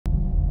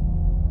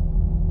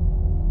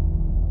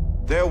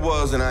There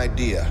was an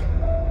idea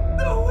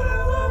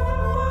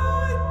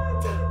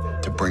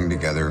to bring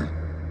together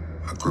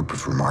a group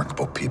of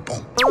remarkable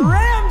people.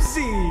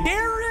 Ramsey!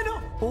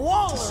 Darren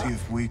Waller! To see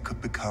if we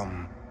could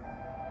become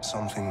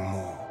something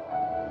more.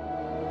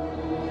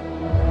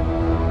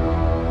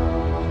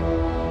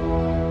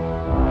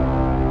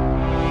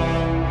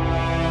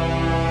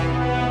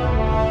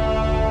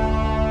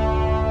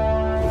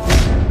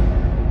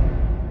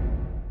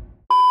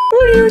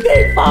 What do you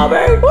think,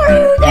 Father? What do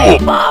you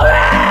think, Father?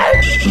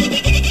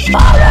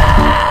 Father!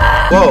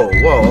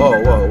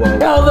 Whoa.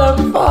 Tell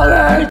them,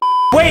 Father.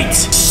 Wait,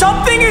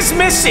 something is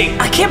missing.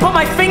 I can't put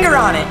my finger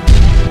on it.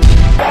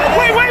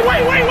 Wait.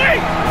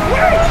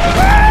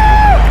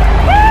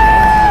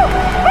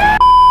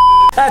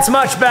 That's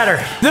much better.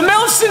 The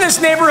MILFs in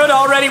this neighborhood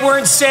already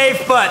weren't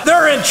safe, but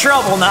they're in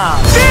trouble now.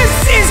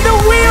 This is the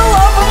Wheel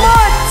of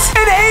MUT,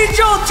 an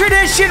age-old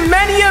tradition.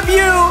 Many of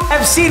you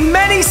have seen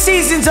many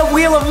seasons of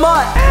Wheel of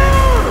MUT.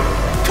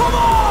 Come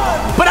on!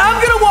 But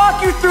I'm gonna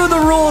walk you through the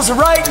rules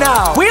right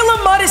now. Wheel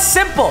of MUT is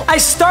simple. I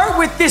start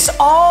with this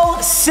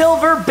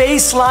all-silver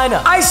base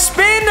lineup. I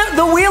spin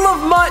the Wheel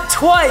of MUT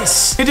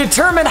twice to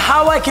determine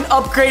how I can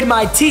upgrade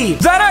my team.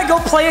 Then I go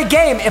play a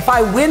game. If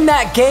I win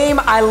that game,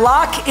 I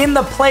lock in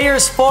the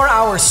players for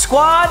our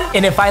squad.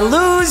 And if I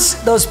lose,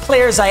 those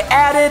players I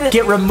added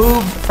get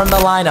removed from the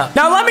lineup.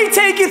 Now let me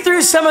take you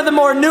through some of the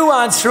more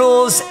nuanced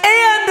rules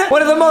and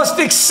one of the most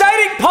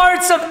exciting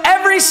parts of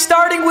every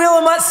starting Wheel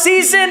of MUT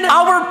season,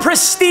 our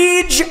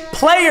prestige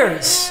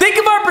players. Think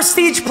of our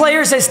prestige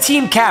players as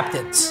team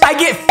captains. I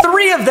get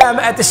 3 of them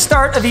at the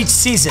start of each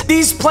season.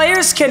 These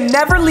players can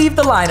never leave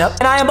the lineup,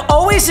 and I am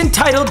always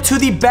entitled to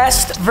the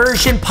best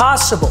version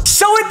possible.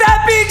 So with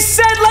that being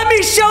said, let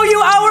me show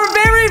you our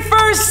very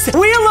first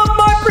Wheel of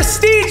MUT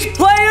prestige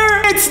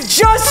player. It's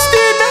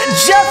Justin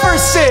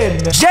Jefferson.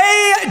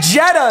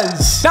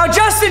 Jettas. Now,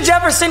 Justin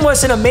Jefferson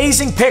was an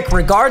amazing pick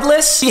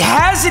regardless. He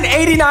has an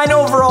 89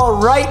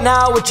 overall right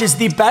now, which is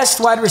the best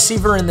wide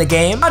receiver in the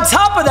game. On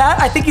top of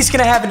that, I think he's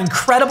gonna have an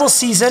incredible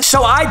season.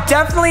 So I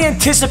definitely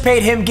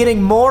anticipate him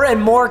getting more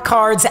and more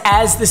cards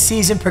as the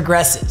season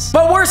progresses.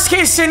 But worst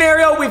case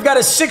scenario, we've got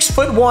a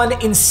 6'1",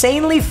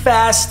 insanely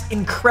fast,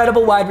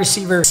 incredible wide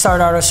receiver to start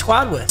our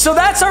squad with. So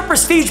that's our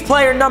prestige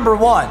player number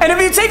 1. And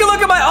if you take a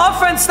look at my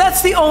offense,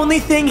 that's the only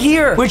thing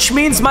here, which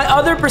means my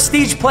other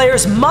prestige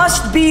players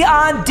must be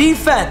on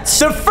defense.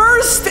 The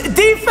first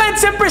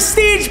defensive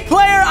prestige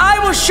player I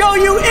will show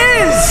you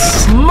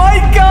is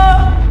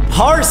Micah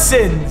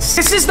Parsons.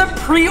 This is the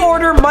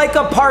pre-order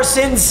Micah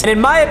Parsons, and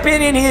in my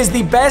opinion, he is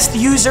the best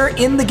user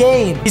in the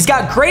game. He's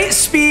got great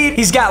speed.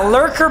 He's got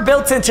lurker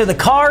built into the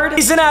card.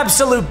 He's an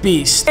absolute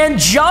beast. And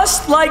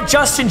just like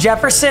Justin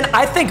Jefferson,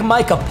 I think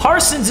Micah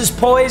Parsons is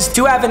poised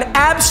to have an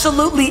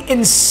absolutely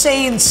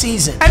insane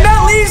season. And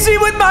that leaves me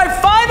with my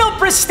final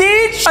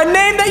prestige, a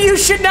name that you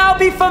should now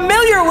be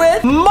familiar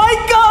with,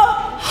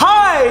 Micah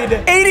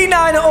Hyde,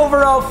 89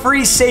 overall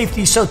free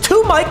safety. So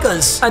 2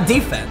 Micahs on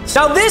defense.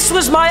 Now this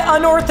was my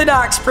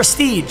unorthodox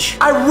prestige.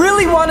 I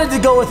really wanted to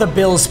go with a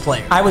Bills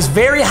player. I was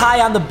very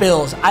high on the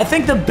Bills. I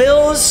think the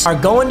Bills are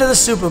going to the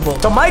Super Bowl.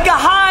 So Micah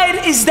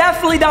Hyde is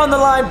definitely down the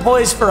line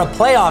poised for a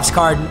playoffs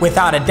card,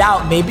 without a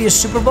doubt, maybe a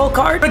Super Bowl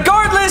card.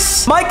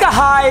 Regardless, Micah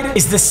Hyde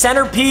is the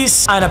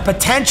centerpiece on a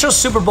potential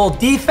Super Bowl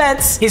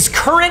defense. His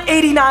current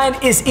 89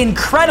 is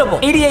incredible.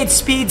 88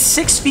 speed,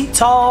 6 feet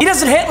tall. He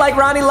doesn't hit like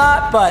Ronnie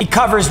Lott, but he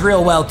covers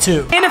real well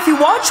too. And if you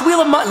watch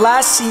Wheel of MUT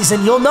last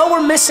season, you'll know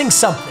we're missing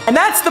something, and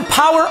that's the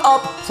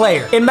power-up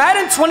player. In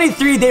Madden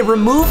 23, they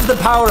removed the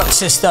power-up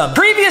system.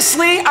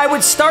 Previously, I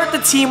would start the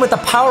team with a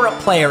power-up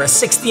player, a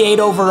 68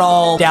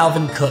 overall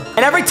Dalvin Cook. And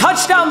every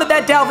touchdown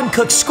that Dalvin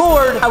Cook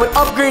scored, I would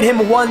upgrade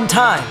him 1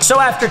 time. So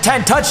after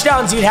 10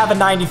 touchdowns, you'd have a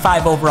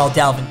 95 overall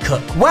Dalvin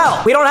Cook.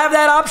 Well, we don't have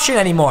that option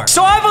anymore.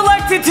 So I've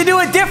elected to do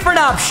a different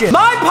option.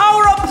 My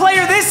power-up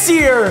player this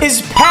year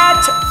is Pat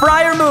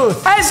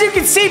Freiermuth. As you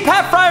can see,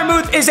 Pat Freiermuth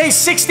is a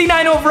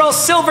 69 overall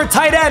silver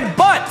tight end,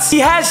 but he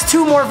has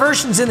 2 more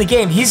versions in the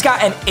game. He's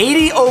got an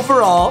 80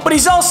 overall, but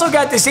he's also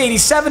got this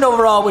 87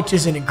 overall, which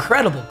is an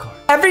incredible card.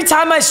 Every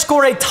time I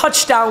score a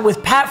touchdown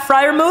with Pat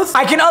Freiermuth,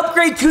 I can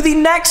upgrade to the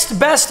next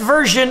best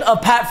version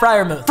of Pat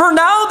Freiermuth. For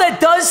now, that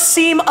does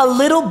seem a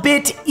little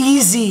bit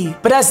easy,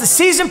 but as the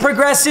season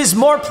progresses,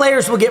 more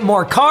players will get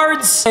more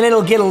cards, and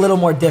it'll get a little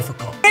more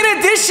difficult. In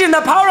addition, the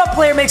power-up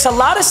player makes a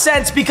lot of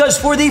sense because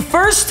for the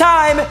first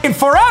time in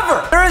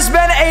forever, there has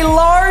been a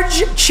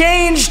large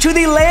change to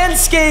the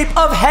landscape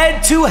of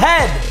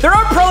head-to-head. There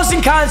are pros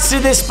and cons to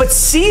this, but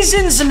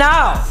seasons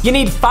now, you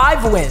need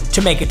 5 wins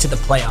to make it to the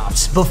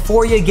playoffs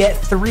before you get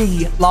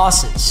 3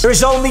 losses.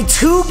 There's only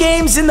 2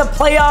 games in the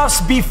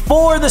playoffs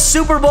before the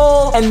Super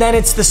Bowl, and then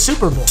it's the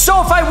Super Bowl.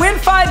 So if I win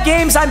 5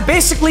 games, I'm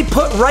basically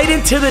put right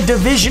into the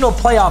divisional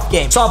playoff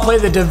game. So I'll play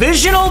the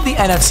divisional, the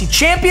NFC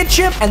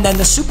Championship, and then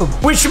the Super Bowl,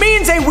 which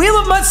means a Wheel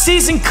of MUT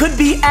season could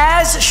be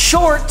as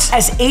short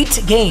as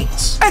 8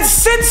 games. And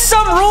since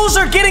some rules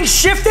are getting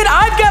shifted,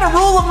 I've got a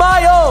rule of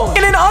my own.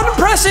 In an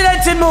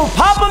unprecedented move,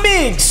 Papa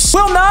Meags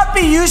will not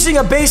be using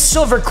a base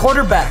silver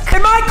quarterback.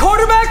 And my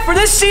quarterback for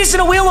this season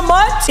of Wheel of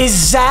MUT is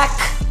Zach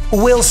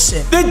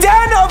Wilson. The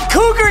den of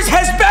Cougars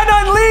has been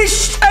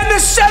unleashed, and the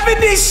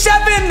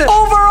 77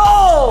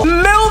 overall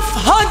MILF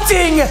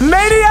hunting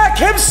maniac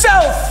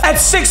himself at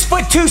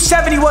 6'2",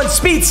 71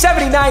 speed,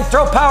 79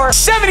 throw power,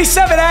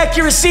 77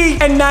 accuracy,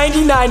 and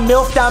 99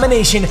 MILF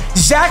domination.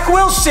 Zach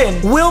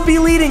Wilson will be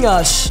leading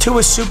us to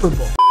a Super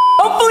Bowl.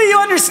 Hopefully you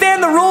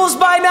understand the rules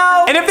by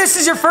now. And if this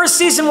is your first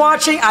season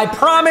watching, I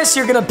promise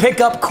you're gonna pick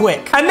up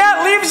quick. And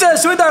that leaves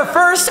us with our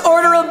first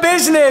order of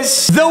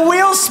business, the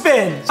wheel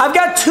spins. I've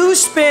got 2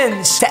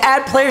 spins to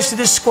add players to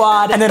this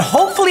squad and then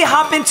hopefully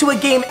hop into a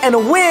game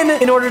and win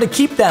in order to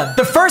keep them.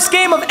 The first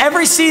game of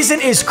every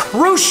season is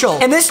crucial,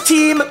 and this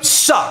team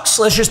sucks.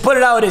 Let's just put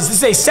it how it is. This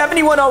is a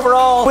 71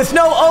 overall with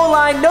no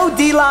O-line, no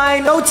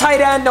D-line, no tight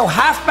end, no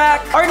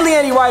halfback, hardly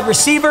any wide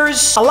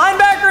receivers, a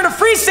linebacker, and a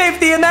free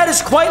safety, and that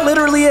is quite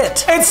literally it.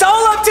 It's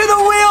all up to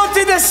the wheel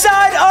to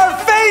decide our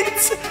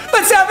fate.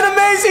 Let's have an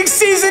amazing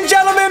season,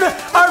 gentlemen.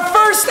 Our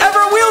first ever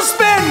wheel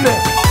spin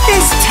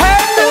is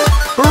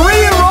 10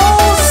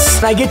 re-rolls.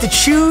 And I get to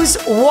choose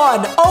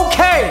 1.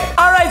 Okay.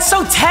 All right,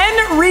 so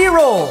 10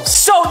 re-rolls.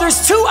 So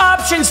there's 2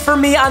 options for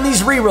me on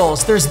these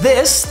re-rolls. There's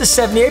this, the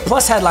 78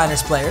 plus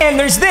headliners player. And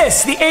there's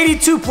this, the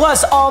 82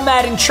 plus all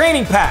Madden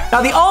training pack.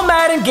 Now the all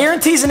Madden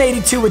guarantees an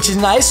 82, which is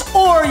nice,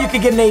 or you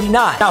could get an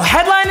 89. Now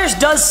headliners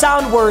does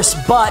sound worse,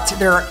 but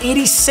there are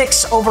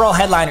 86 overall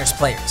headliners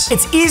players.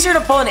 It's easier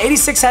to pull an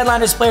 86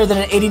 headliners player than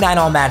an 89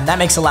 all Madden. That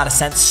makes a lot of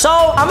sense. So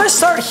I'm gonna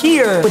start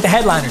here with the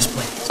headliners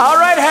players. All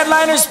right,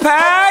 headliners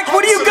pack.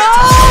 What do you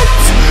got?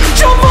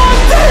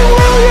 Javonte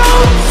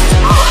Williams!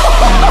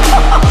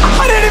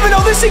 I didn't even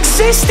know this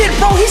existed,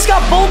 bro. He's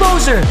got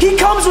Bulldozer. He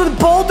comes with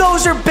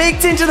Bulldozer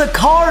baked into the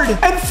card.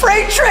 And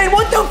Freight Train,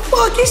 what the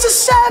fuck? He's a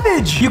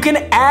savage. You can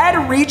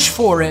add reach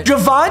for it.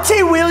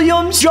 Javonte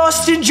Williams,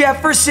 Justin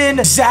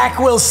Jefferson, Zach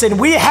Wilson.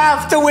 We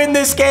have to win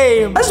this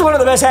game. This is one of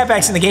the best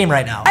halfbacks in the game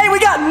right now. Hey, we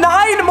got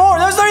 9 more.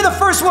 That was literally the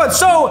first one.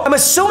 So I'm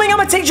assuming I'm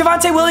gonna take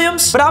Javonte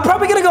Williams, but I'm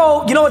probably gonna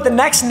go, you know what, the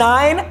next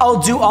 9,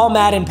 I'll do all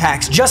Madden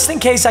packs, just in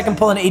case I can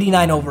pull an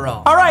 89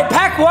 overall. All right,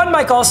 pack 1,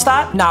 Mike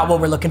Allstott. Not what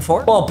we're looking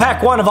for. Well,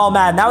 pack 1 of all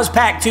Madden. That was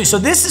pack 2. So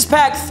this is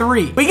pack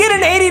 3. We get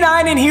an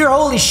 89 in here.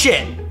 Holy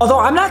shit. Although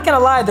I'm not gonna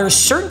lie, there are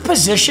certain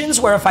positions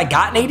where if I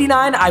got an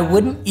 89, I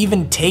wouldn't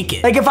even take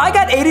it. Like if I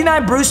got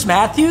 89 Bruce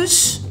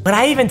Matthews, would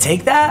I even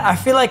take that? I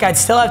feel like I'd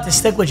still have to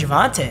stick with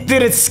Javonte.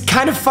 Dude, it's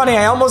kind of funny.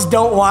 I almost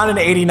don't want an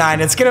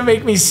 89. It's gonna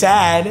make me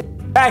sad.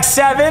 Pack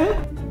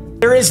 7.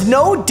 There is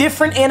no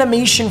different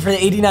animation for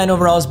the 89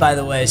 overalls, by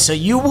the way, so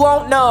you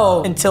won't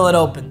know until it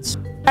opens.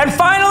 And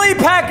finally,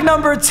 pack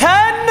number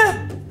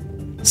 10.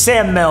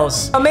 Sam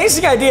Mills.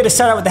 Amazing idea to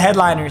start out with the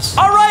headliners.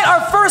 All right,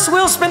 our first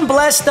wheel spin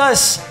blessed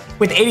us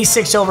with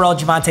 86 overall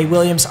Javonte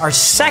Williams. Our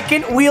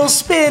second wheel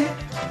spin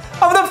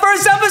of the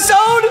first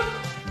episode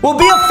will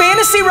be a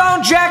fantasy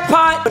round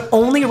jackpot, but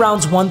only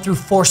rounds 1 through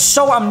 4,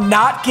 so I'm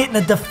not getting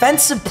a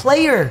defensive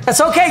player. That's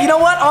okay. You know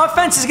what?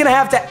 Offense is gonna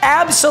have to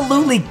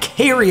absolutely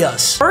carry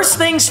us. First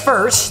things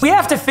first, we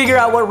have to figure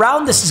out what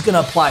round this is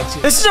gonna apply to.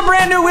 This is a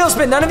brand new wheel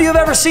spin. None of you have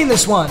ever seen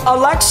this one.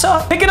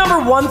 Alexa, pick a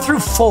number 1 through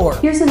 4.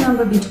 Here's a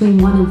number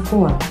between 1 and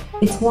 4.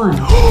 It's 1.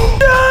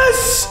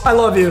 Yes! I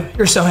love you.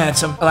 You're so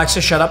handsome.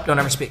 Alexa, shut up. Don't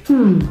ever speak.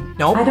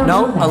 Nope. I don't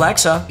know that.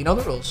 Alexa, you know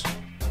the rules.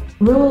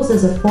 Rules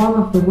is a form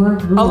of the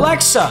word rule.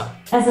 Alexa.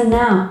 As a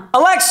noun.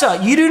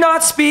 Alexa, you do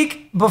not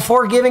speak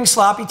before giving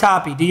sloppy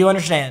toppy. Do you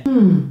understand?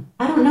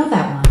 I don't know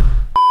that one.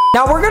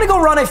 Now we're gonna go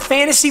run a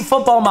fantasy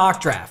football mock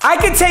draft. I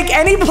can take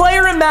any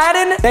player in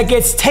Madden that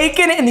gets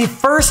taken in the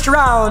first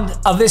round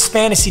of this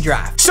fantasy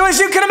draft. So as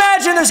you can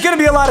imagine, there's gonna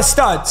be a lot of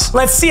studs.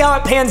 Let's see how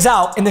it pans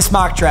out in this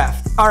mock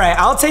draft. All right,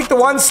 I'll take the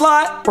 1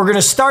 slot. We're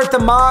gonna start the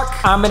mock.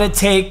 I'm gonna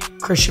take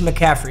Christian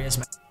McCaffrey as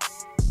my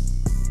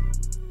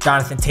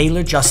Jonathan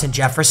Taylor, Justin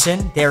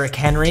Jefferson, Derrick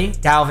Henry,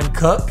 Dalvin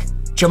Cook,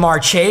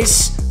 Jamar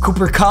Chase,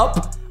 Cooper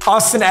Kupp,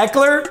 Austin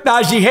Eckler,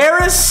 Najee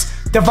Harris,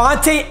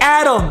 Devontae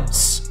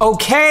Adams.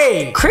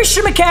 Okay.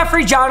 Christian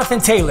McCaffrey, Jonathan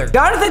Taylor.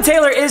 Jonathan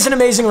Taylor is an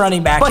amazing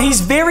running back, but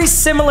he's very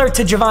similar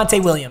to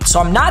Javonte Williams,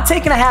 so I'm not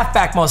taking a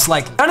halfback most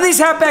likely. None of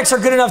these halfbacks are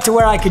good enough to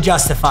where I could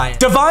justify it.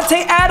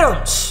 Devontae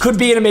Adams could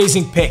be an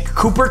amazing pick.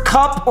 Cooper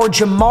Kupp or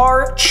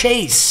Jamar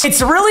Chase.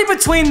 It's really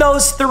between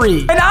those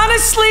 3. And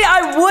honestly,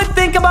 I would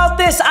think about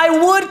this. I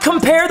would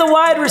compare the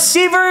wide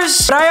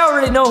receivers, but I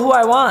already know who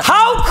I want.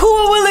 How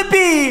cool will it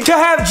be to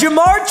have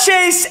Jamar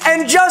Chase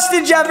and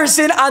Justin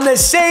Jefferson on the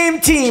same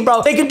team,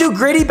 bro? They can do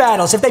gritty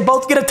battles. If they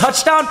both get a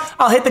touchdown,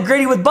 I'll hit the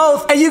gritty with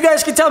both, and you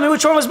guys can tell me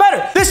which one was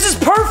better. This is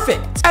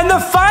perfect. And the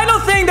final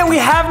thing that we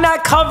have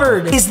not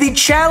covered is the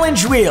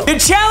challenge wheel. The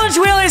challenge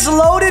wheel is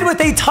loaded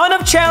with a ton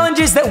of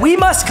challenges that we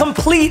must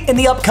complete in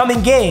the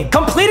upcoming game.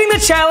 Completing the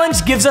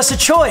challenge gives us a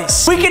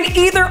choice. We can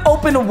either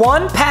open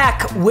 1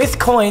 pack with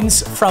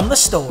coins from the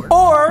store,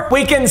 or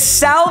we can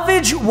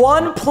salvage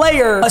 1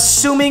 player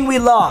assuming we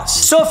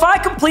lost. So if I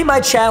complete my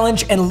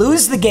challenge and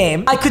lose the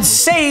game, I could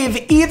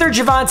save either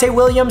Javonte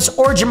Williams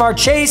or Jamar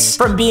Chase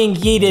from being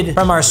yeeted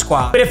from our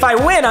squad. But if I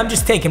win, I'm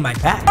just taking my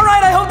pack. All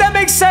right, I hope that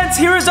makes sense.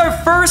 Here is our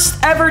first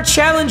ever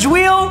challenge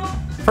wheel.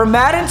 For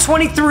Madden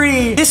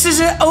 23, this is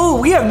it. Oh,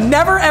 we have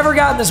never ever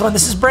gotten this one.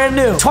 This is brand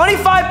new.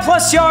 25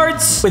 plus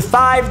yards with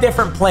 5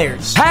 different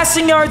players.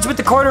 Passing yards with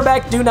the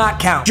quarterback do not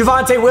count.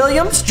 Javonte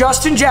Williams,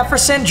 Justin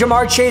Jefferson,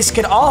 Jamar Chase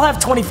could all have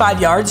 25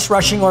 yards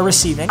rushing or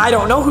receiving. I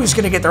don't know who's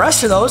going to get the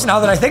rest of those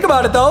now that I think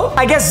about it though.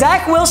 I guess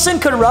Zach Wilson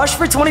could rush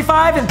for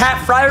 25 and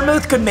Pat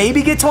Freiermuth could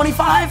maybe get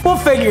 25. We'll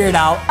figure it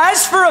out.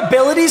 As for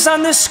abilities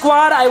on this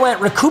squad, I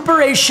went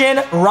recuperation,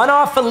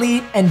 runoff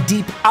elite, and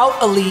deep out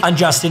elite on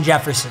Justin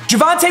Jefferson.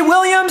 Javonte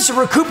Williams,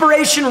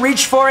 recuperation,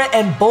 reach for it,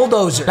 and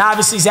bulldozer. Now,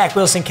 obviously, Zach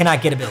Wilson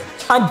cannot get ability.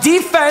 On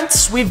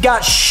defense, we've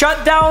got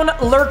shutdown,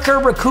 lurker,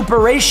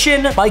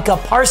 recuperation, Micah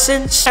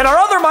Parsons. And our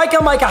other Micah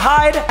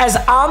Hyde, has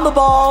on the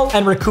ball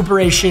and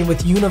recuperation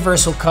with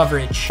universal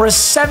coverage. We're a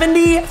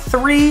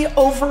 73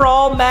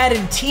 overall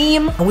Madden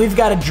team, and we've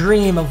got a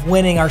dream of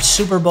winning our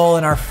Super Bowl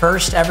in our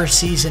first ever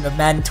season of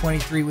Madden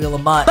 23 Wheel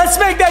of MUT. Let's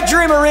make that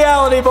dream a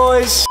reality,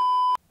 boys.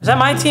 Is that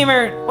my team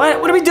or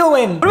what? What are we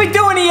doing? What are we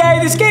doing,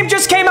 EA? This game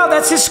just came out.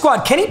 That's his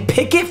squad. Kenny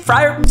Pickett,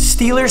 Fryer,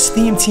 Steelers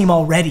theme team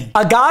already.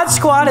 A God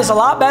squad is a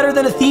lot better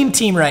than a theme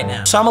team right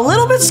now. So I'm a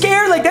little bit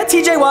scared. Like that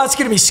TJ Watt's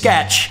gonna be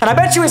sketch. And I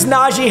bet you his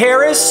Najee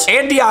Harris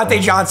and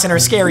Deontay Johnson are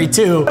scary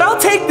too. But I'll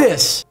take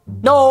this.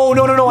 No.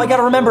 I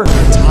gotta remember.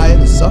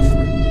 Tired of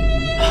suffering.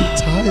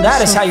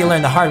 That is how you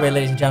learn the hard way,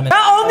 ladies and gentlemen.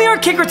 Not only are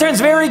kick returns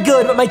very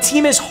good, but my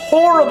team is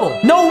horrible.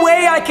 No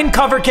way I can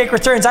cover kick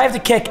returns. I have to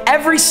kick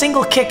every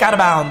single kick out of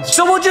bounds.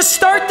 So we'll just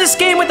start this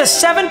game with a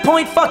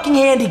 7-point fucking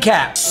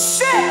handicap.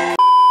 Shit!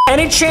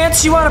 Any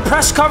chance you want to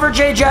press cover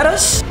Jay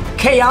Jettas?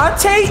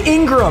 Keontae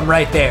Ingram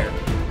right there.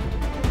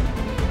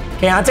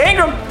 Keontae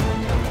Ingram.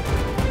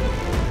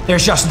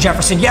 There's Justin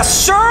Jefferson. Yes,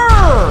 sir!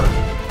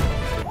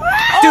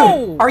 Wow.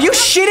 Dude, are you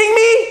shitting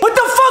me? What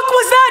the fuck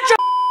was that?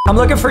 I'm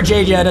looking for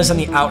Jay Jettas on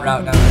the out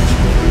route now.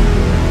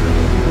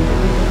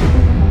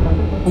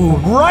 Ooh,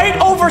 right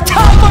over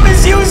top of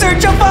his user,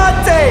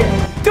 Javonte.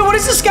 Dude, what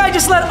does this guy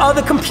just let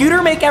the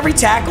computer make every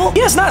tackle? He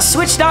has not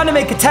switched on to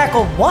make a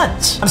tackle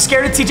once. I'm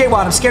scared of TJ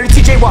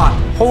Watt.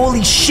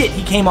 Holy shit,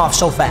 he came off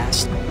so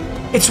fast.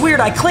 It's weird.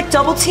 I clicked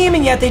double team,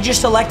 and yet they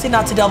just elected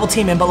not to double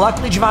team him. But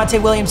luckily, Javonte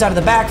Williams out of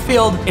the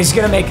backfield is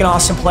going to make an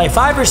awesome play.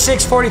 5 or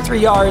 6, 43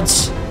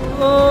 yards.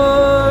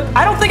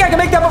 I don't think I can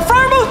make that, but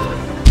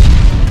Freiermuth!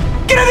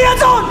 Get in the end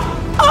zone!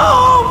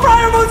 Oh,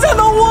 Freiermuth's on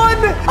the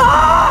 1!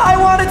 Ah, I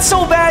want it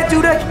so bad,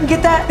 dude. I can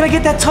get that. Can I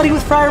get that tutty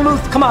with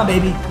Freiermuth? Come on,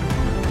 baby.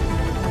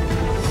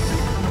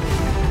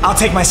 I'll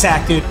take my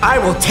sack, dude. I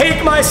will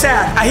take my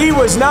sack. He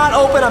was not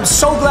open. I'm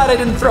so glad I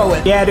didn't throw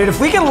it. Yeah, dude, if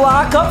we can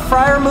lock up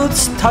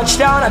Freiermuth's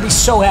touchdown, I'd be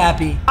so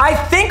happy. I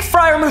think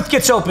Freiermuth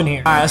gets open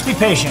here. All right, let's be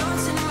patient.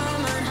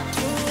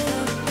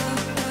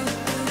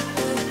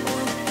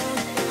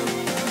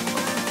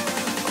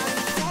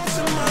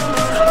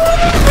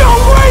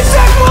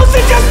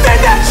 Wilson just did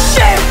that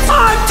shit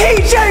on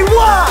TJ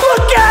Watt.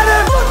 Look at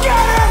him.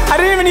 I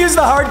didn't even use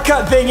the hard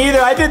cut thing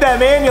either. I did that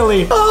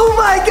manually. Oh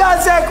my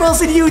God, Zach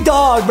Wilson, you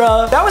dog,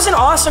 bro. That was an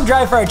awesome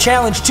drive for our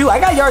challenge too. I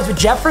got yards with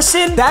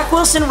Jefferson, Zach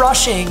Wilson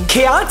rushing,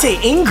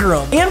 Keontae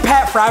Ingram, and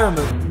Pat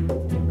Freiermuth.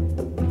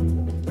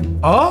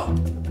 Oh?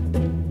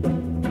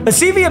 Let's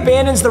see if he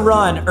abandons the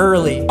run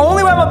early.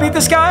 Only way I'm gonna beat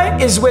this guy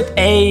is with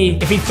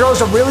if he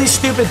throws a really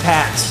stupid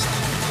pass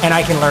and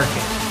I can lurk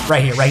it.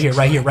 Right here. You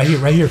dumbass!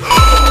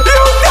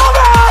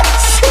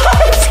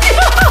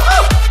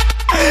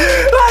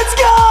 Let's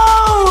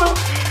go!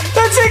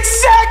 That's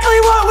exactly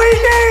what we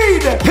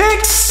need!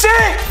 Pick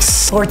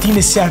 6!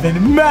 14-7.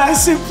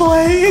 Massive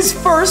play. His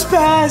first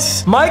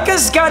pass.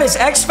 Micah's got his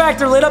X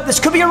Factor lit up. This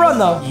could be a run,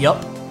 though.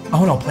 Yup.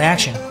 Oh, no. Play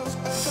action.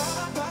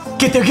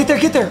 Get there.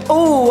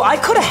 Oh, I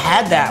could have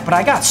had that, but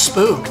I got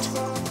spooked.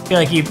 I feel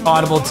like he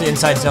audibled to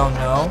inside zone.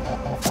 No.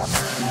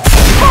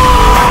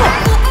 Oh!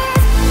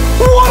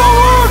 What a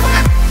work!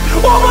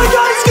 Oh my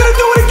God, he's gonna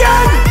do it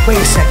again! Wait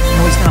a second,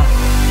 no he's not.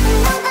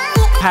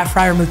 Pat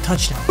Freiermuth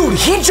touchdown. Dude,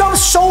 he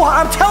jumps so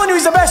high. I'm telling you,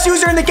 he's the best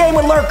user in the game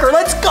with lurker.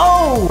 Let's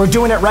go! We're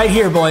doing it right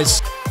here,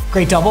 boys.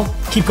 Great double.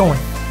 Keep going.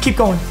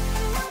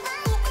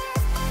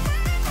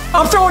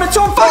 I'm throwing it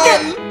to him, fuck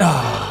it!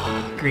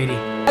 Oh, greedy.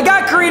 I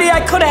got greedy.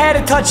 I could have had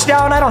a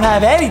touchdown. I don't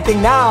have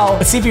anything now.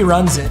 Let's see if he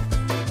runs it.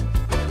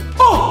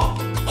 Oh,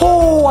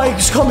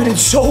 he's coming in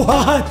so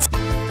hot.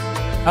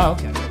 Oh,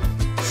 okay.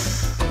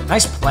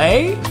 Nice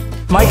play.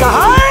 Micah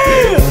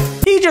Hyde!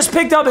 He just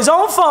picked up his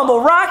own fumble,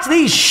 rocked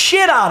the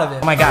shit out of it.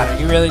 Oh my God, are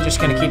you really just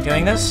gonna keep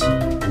doing this?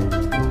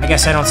 I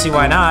guess I don't see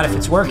why not if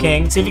it's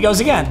working. See if he goes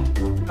again.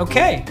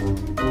 Okay.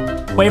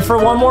 Wait for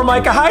one more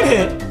Micah Hyde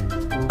hit.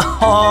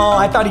 Oh,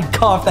 I thought he'd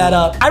cough that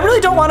up. I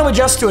really don't want to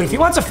adjust to it. If he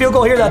wants a field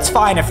goal here, that's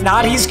fine. If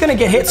not, he's gonna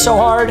get hit so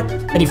hard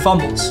that he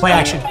fumbles. Play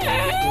action.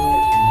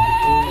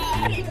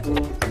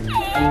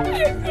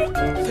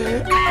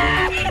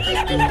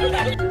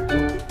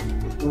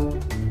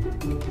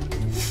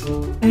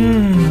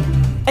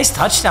 Nice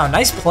touchdown.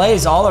 Nice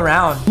plays all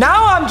around.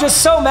 Now I'm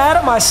just so mad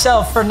at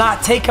myself for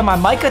not taking my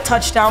Micah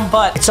touchdown,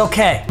 but it's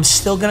okay. I'm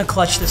still gonna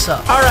clutch this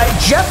up. All right,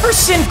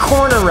 Jefferson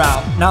corner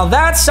route. Now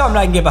that's something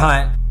I can get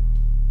behind.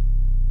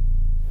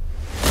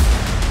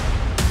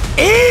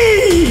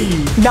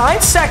 Eee!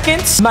 9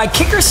 seconds. My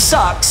kicker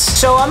sucks,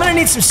 so I'm gonna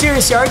need some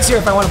serious yards here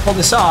if I want to pull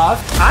this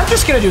off. I'm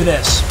just gonna do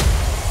this.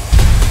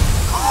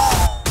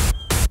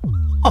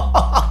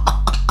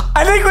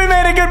 I think we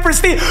made a good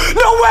prestige.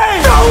 No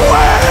way! No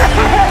way!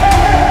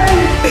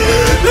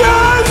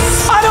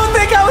 Yes! I don't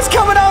think I was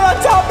coming out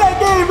on top that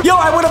game. Yo,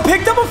 I would have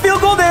picked up a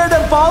field goal there,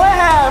 then ball at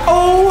half.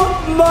 Oh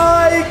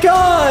my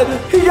God.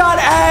 He got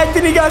agged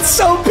and he got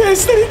so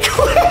pissed that he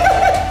quit.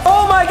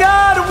 Oh my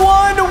God,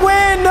 1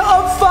 win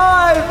of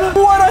 5.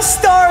 What a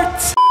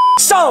start.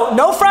 So,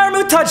 no Friar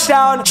Mood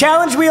touchdown.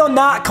 Challenge wheel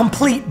not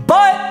complete,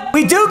 but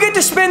we do get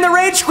to spin the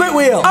Rage Quit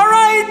wheel. All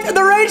right,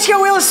 the Rage Quit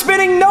wheel is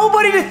spinning.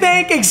 Nobody to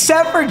thank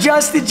except for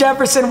Justin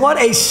Jefferson.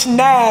 What a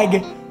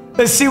snag.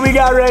 Let's see what we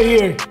got right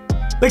here.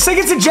 Looks like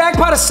it's a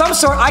jackpot of some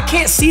sort. I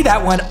can't see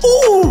that one.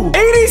 Ooh,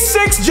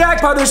 86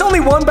 jackpot. There's only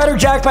one better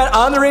jackpot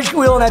on the Rage Quit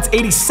wheel, and that's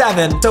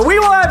 87. So we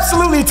will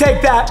absolutely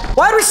take that.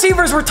 Wide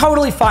receivers were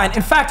totally fine.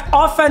 In fact,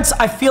 offense,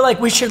 I feel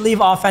like we should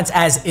leave offense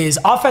as is.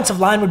 Offensive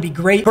line would be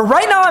great. But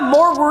right now, I'm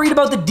more worried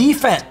about the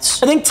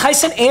defense. I think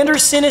Tyson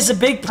Anderson is a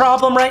big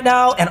problem right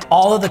now, and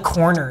all of the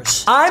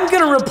corners. I'm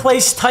going to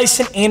replace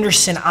Tyson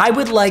Anderson. I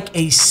would like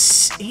a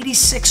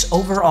 86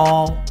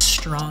 overall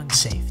strong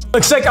safety.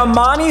 Looks like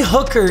Amani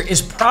Hooker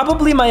is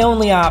probably my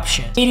only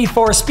option.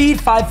 84 speed,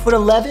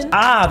 5'11".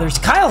 Ah, there's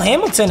Kyle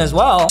Hamilton as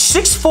well.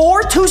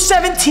 6'4",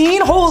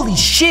 217. Holy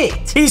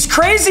shit. He's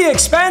crazy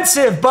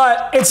expensive,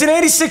 but it's an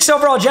 86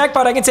 overall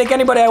jackpot. I can take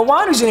anybody I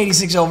want who's an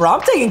 86 overall.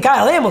 I'm taking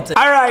Kyle Hamilton.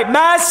 All right,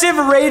 massive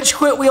Rage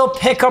Quit wheel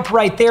pickup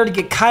right there to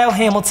get Kyle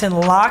Hamilton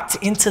locked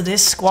into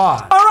this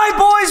squad. All right,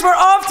 boys, we're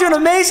off to an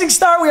amazing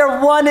start. We are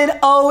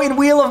 1-0 in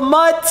Wheel of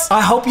MUT. I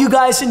hope you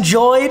guys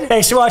enjoyed.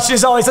 Thanks for watching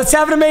as always. Let's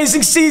have an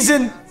amazing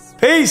season.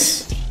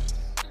 Peace.